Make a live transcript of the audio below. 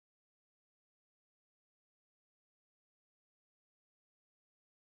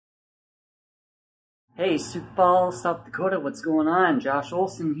Hey, Sioux Falls, South Dakota, what's going on? Josh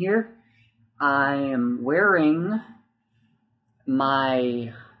Olson here. I am wearing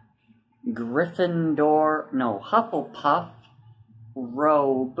my HufflePuff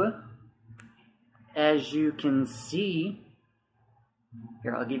robe. As you can see,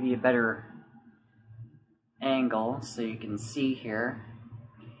 here, I'll give you a better angle so you can see here.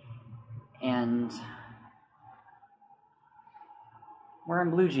 And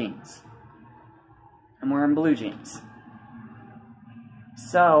wearing blue jeans. I'm wearing blue jeans.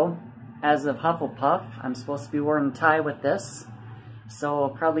 So, as of Hufflepuff, I'm supposed to be wearing a tie with this. So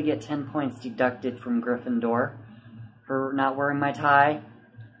I'll probably get 10 points deducted from Gryffindor for not wearing my tie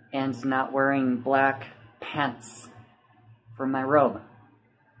and not wearing black pants for my robe.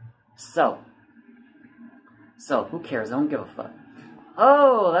 So who cares? I don't give a fuck.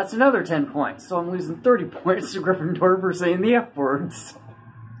 Oh, that's another 10 points. So I'm losing 30 points to Gryffindor for saying the F words.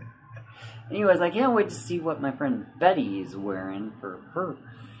 Anyways, I can't wait to see what my friend Betty is wearing for her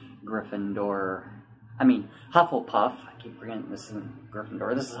Hufflepuff. I keep forgetting this isn't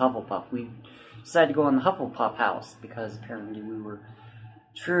Gryffindor. This is Hufflepuff. We decided to go in the Hufflepuff house because apparently we were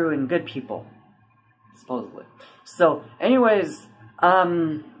true and good people. Supposedly. So, anyways,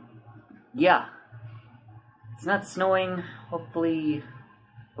 yeah. It's not snowing. Hopefully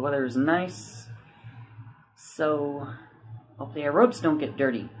the weather is nice. So, hopefully our robes don't get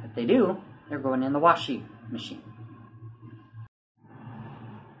dirty. If they do, they're going in the washing machine.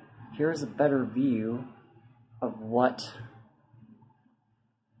 Here's a better view of what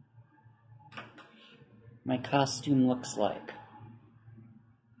my costume looks like.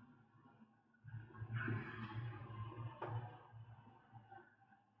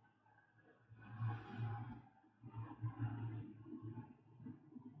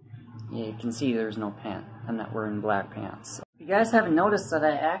 Yeah, you can see there's no pant. I'm not wearing black pants. So. If you guys haven't noticed that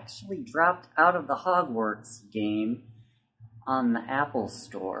I actually dropped out of the Hogwarts game on the Apple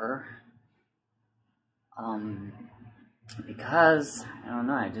Store. Because, I don't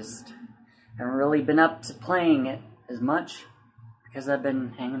know, I just haven't really been up to playing it as much. Because I've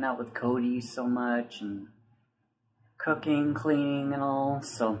been hanging out with Cody so much and cooking, cleaning, and all.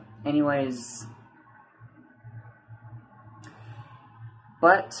 So, anyways.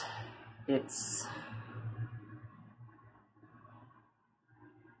 But it's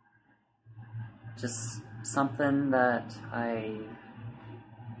just something that I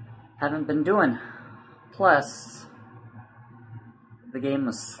haven't been doing. Plus, the game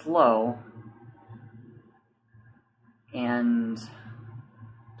was slow and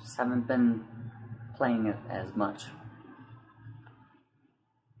just haven't been playing it as much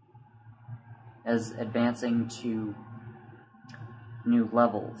as advancing to new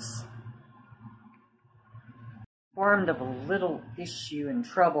levels. Informed of a little issue and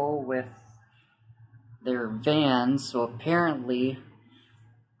trouble with their van, so apparently,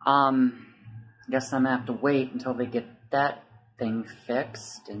 guess I'm gonna have to wait until they get that thing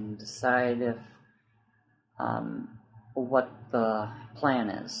fixed and decide if, what the plan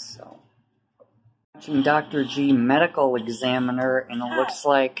is, so. Watching Dr. G Medical Examiner, and it looks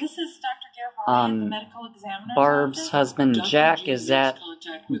like, this is Dr. The medical examiner's Barb's office. husband Jack is at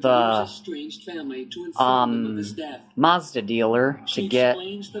the Mazda dealer to get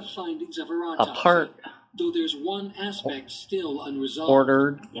a part there's one aspect still unresolved.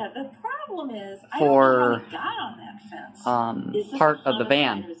 ordered Yeah, the problem is I for don't know how it got on that fence. part of the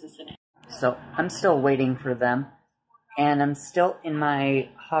van. So I'm still waiting for them, and I'm still in my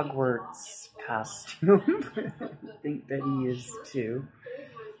Hogwarts costume. I think Betty is too.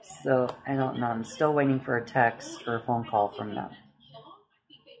 So, I don't know, I'm still waiting for a text or a phone call from them.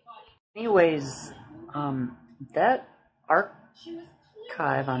 Anyways, that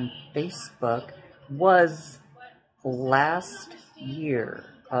archive on Facebook was last year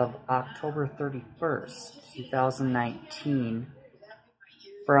of October 31st, 2019,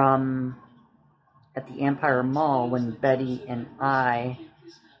 from at the Empire Mall when Betty and I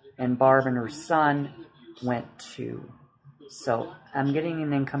and Barb and her son went to. So, I'm getting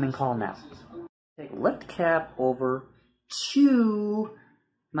an incoming call now. Take a lift cab over to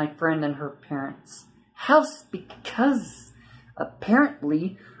my friend and her parents' house because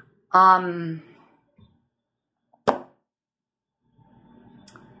apparently,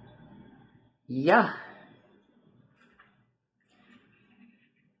 yeah.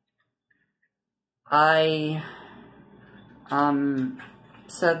 I,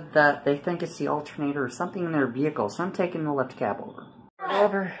 said that they think it's the alternator or something in their vehicle, so I'm taking the lift cab over.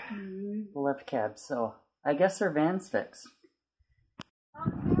 The lift cab, so I guess their van's fixed.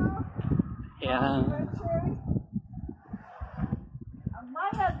 Yeah. My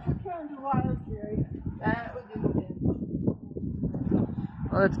head took care of the wire, Jerry.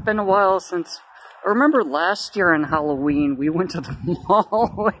 Well, it's been a while since... I remember last year on Halloween, we went to the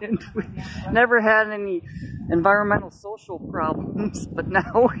mall and we never had any environmental social problems, but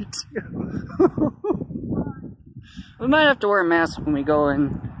now we do. We might have to wear a mask when we go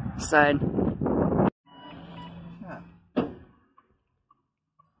inside.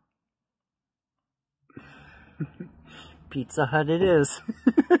 Pizza Hut it is.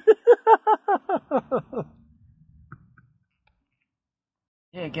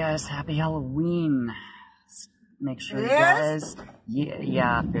 Hey guys, happy Halloween. Make sure you guys...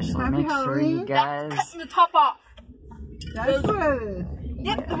 Yeah, officially. Happy Make Halloween. sure you guys... That's cutting the top off. That's good.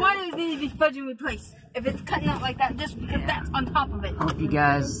 Yep, the wires need to be fudging replaced. If it's cutting out like that, just because that's on top of it. Hope you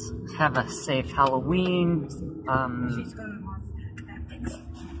guys have a safe Halloween. She's gonna that fix.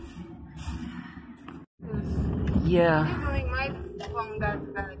 Yeah. I think my phone got a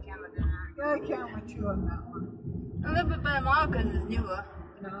better camera than that. Got a camera too on that one. A little bit better model because it's newer.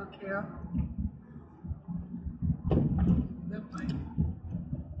 I don't care.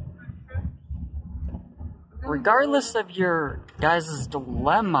 Regardless of your guys'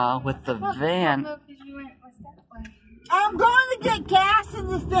 dilemma with the van... I'm going to get gas in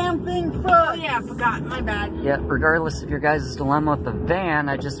this damn thing first. Oh yeah, I forgot. My bad. Yeah, regardless of your guys' dilemma with the van,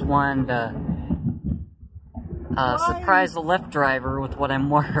 I just wanted to surprise the Lyft driver with what I'm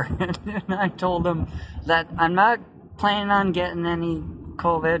wearing. And I told him that I'm not planning on getting any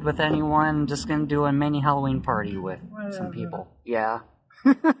COVID with anyone. I'm just going to do a mini Halloween party with some people. Yeah.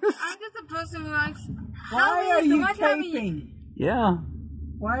 I'm just a person who likes... Why are you taping? Yeah.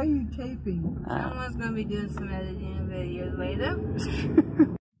 Why are you taping? Someone's going to be doing some editing videos later.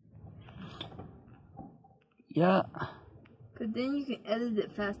 Yeah. Because then you can edit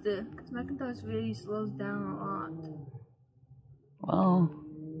it faster. Because Macintosh really slows down a lot. Well...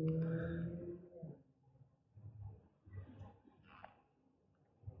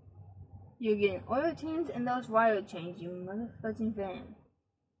 You're getting oil change and those wire change, you motherfucking fan.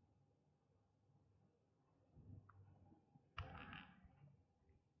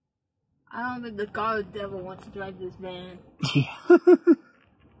 I don't think the God devil wants to drive this van. Yeah.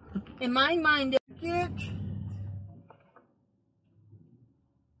 In my mind, Get.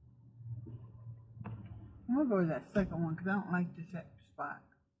 I'm gonna go with that second one because I don't like this extra spot.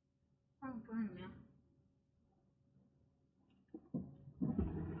 oh, fine, man.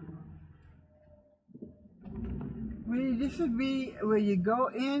 This would be where you go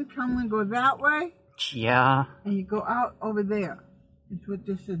in, come and go that way, Yeah. and you go out over there. That's what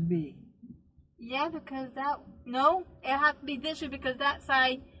this would be. Yeah, because that... No, it has to be this way because that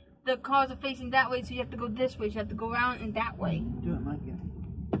side, the cars are facing that way, so you have to go this way. So you have to go around and that way. Do it like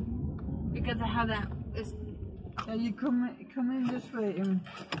it. Because of how that is... Yeah, you come in this way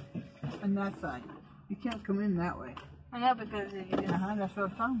and that side. You can't come in that way. I know because if you do... That's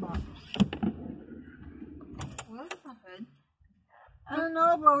what I'm talking about. Well, that's not good. I don't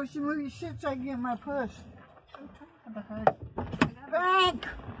know, but we should move your shit so I can get my purse. I'm talking about the hood. Frank!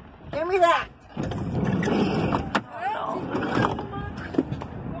 Give me that!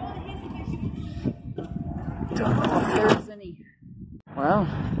 Don't know if there's any. Well,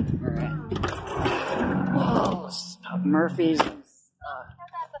 alright. Whoa, stop Murphy's. I have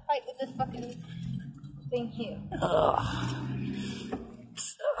to fight with this fucking thing here.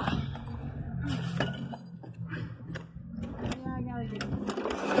 Yeah, I gotta get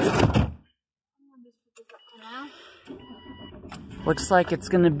it. Looks like it's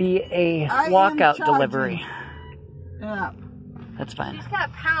gonna be a walkout delivery. Yeah. That's fine. She's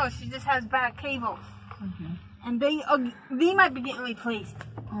got power, she just has bad cables. Okay. And they might be getting replaced.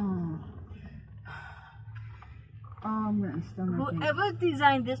 Oh. Oh, I'm getting stomach ache. Whoever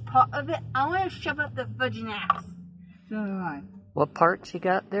designed this part of it, I want to shove up the fudging ass. So do I. What parts you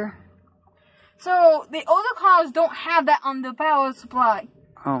got there? So, the older cars don't have that on the power supply.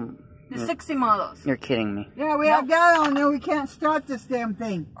 The 60 models. You're kidding me. Yeah, we have that on there. We can't start this damn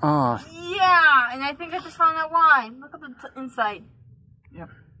thing. Oh, Yeah, and I think I just found out why. Look at the inside. Yep.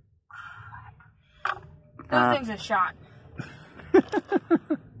 Those things are shot.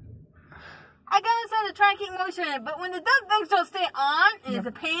 I can understand to try and keep motion in it, but when the dumb things don't stay on and it's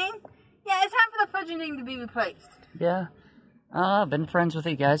a pain, yeah, it's time for the fudging thing to be replaced. yeah. I've been friends with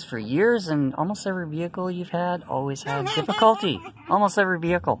you guys for years, and almost every vehicle you've had always had difficulty. Almost every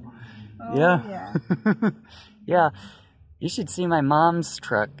vehicle. Oh, Yeah. Yeah. You should see my mom's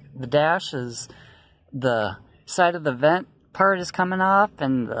truck. The dash is, the side of the vent part is coming off,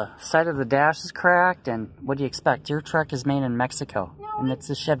 and the side of the dash is cracked, and what do you expect? Your truck is made in Mexico, and it's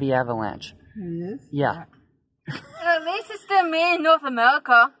a Chevy Avalanche. It is? Yeah. At least it's still made in North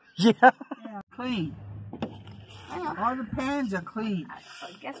America. Yeah. Yeah. Clean. I know. All the pans are clean. So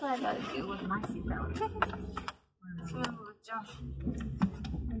guess what I gotta do with my seatbelt? Swim with Josh.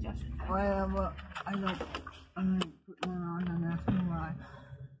 Whatever. I'm gonna put one on and ask me why.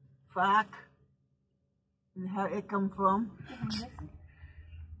 Fuck. And how it come from?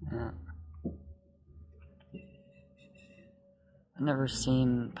 Yeah. I've never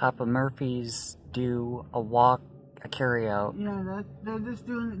seen Papa Murphy's do a carry out. Yeah, they're just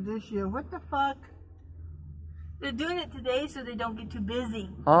doing it this year. What the fuck? They're doing it today so they don't get too busy.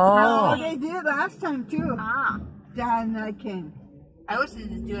 Oh, they did last time too. Ah. Dad and I came. I wish they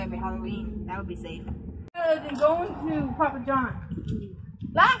just do every Halloween. That would be safe. Rather than going to Papa John.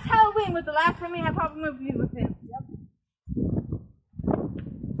 Last Halloween was the last time we had Papa Murphy with him. Yep.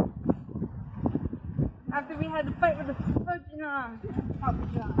 After we had the fight with the virgin Papa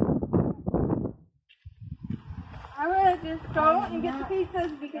John. I would just go and get the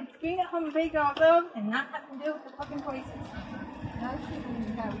pizzas. We can screen at home and bake ourselves and not have to deal with the fucking prices. Now she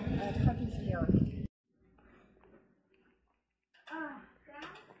can have cookie scale.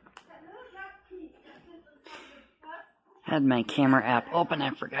 Had my camera app open.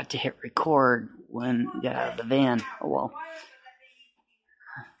 I forgot to hit record when I got out of the van. Oh well.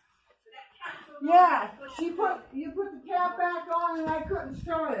 Yeah, you put the cap back on and I couldn't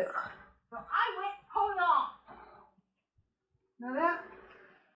start it. So I went, hold on. Now that.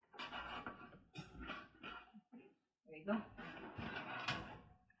 There you go.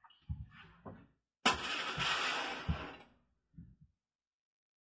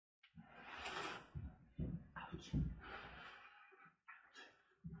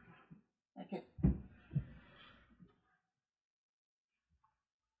 Okay.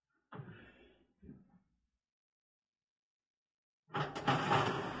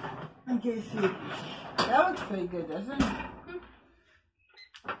 Okay, see. That looks pretty good, doesn't it?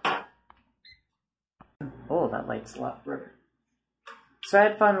 Oh, that light's a lot brighter. So I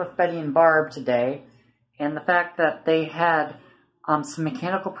had fun with Betty and Barb today, and the fact that they had some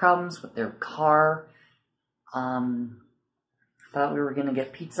mechanical problems with their car. Thought we were going to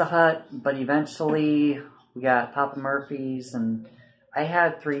get Pizza Hut, but eventually we got Papa Murphy's, and I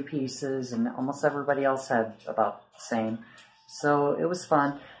had 3 pieces, and almost everybody else had about the same. So it was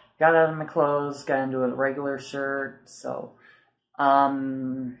fun. Got out of my clothes, got into a regular shirt, so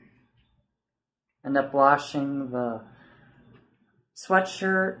ended up washing the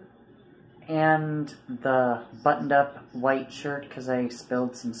sweatshirt and the buttoned up white shirt because I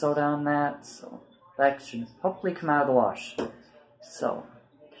spilled some soda on that, so that should hopefully come out of the wash. So,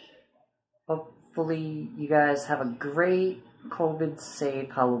 hopefully you guys have a great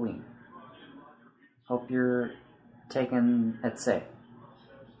COVID-safe Halloween. Hope you're taking it safe.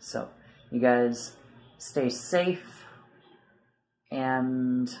 So, you guys stay safe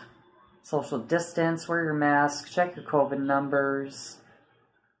and social distance, wear your mask, check your COVID numbers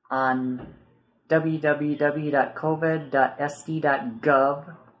on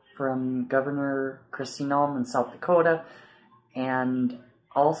www.covid.sd.gov from Governor Kristi Noem in South Dakota. And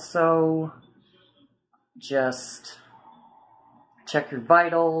also, just check your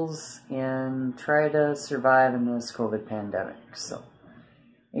vitals and try to survive in this COVID pandemic. So,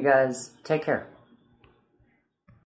 you guys, take care.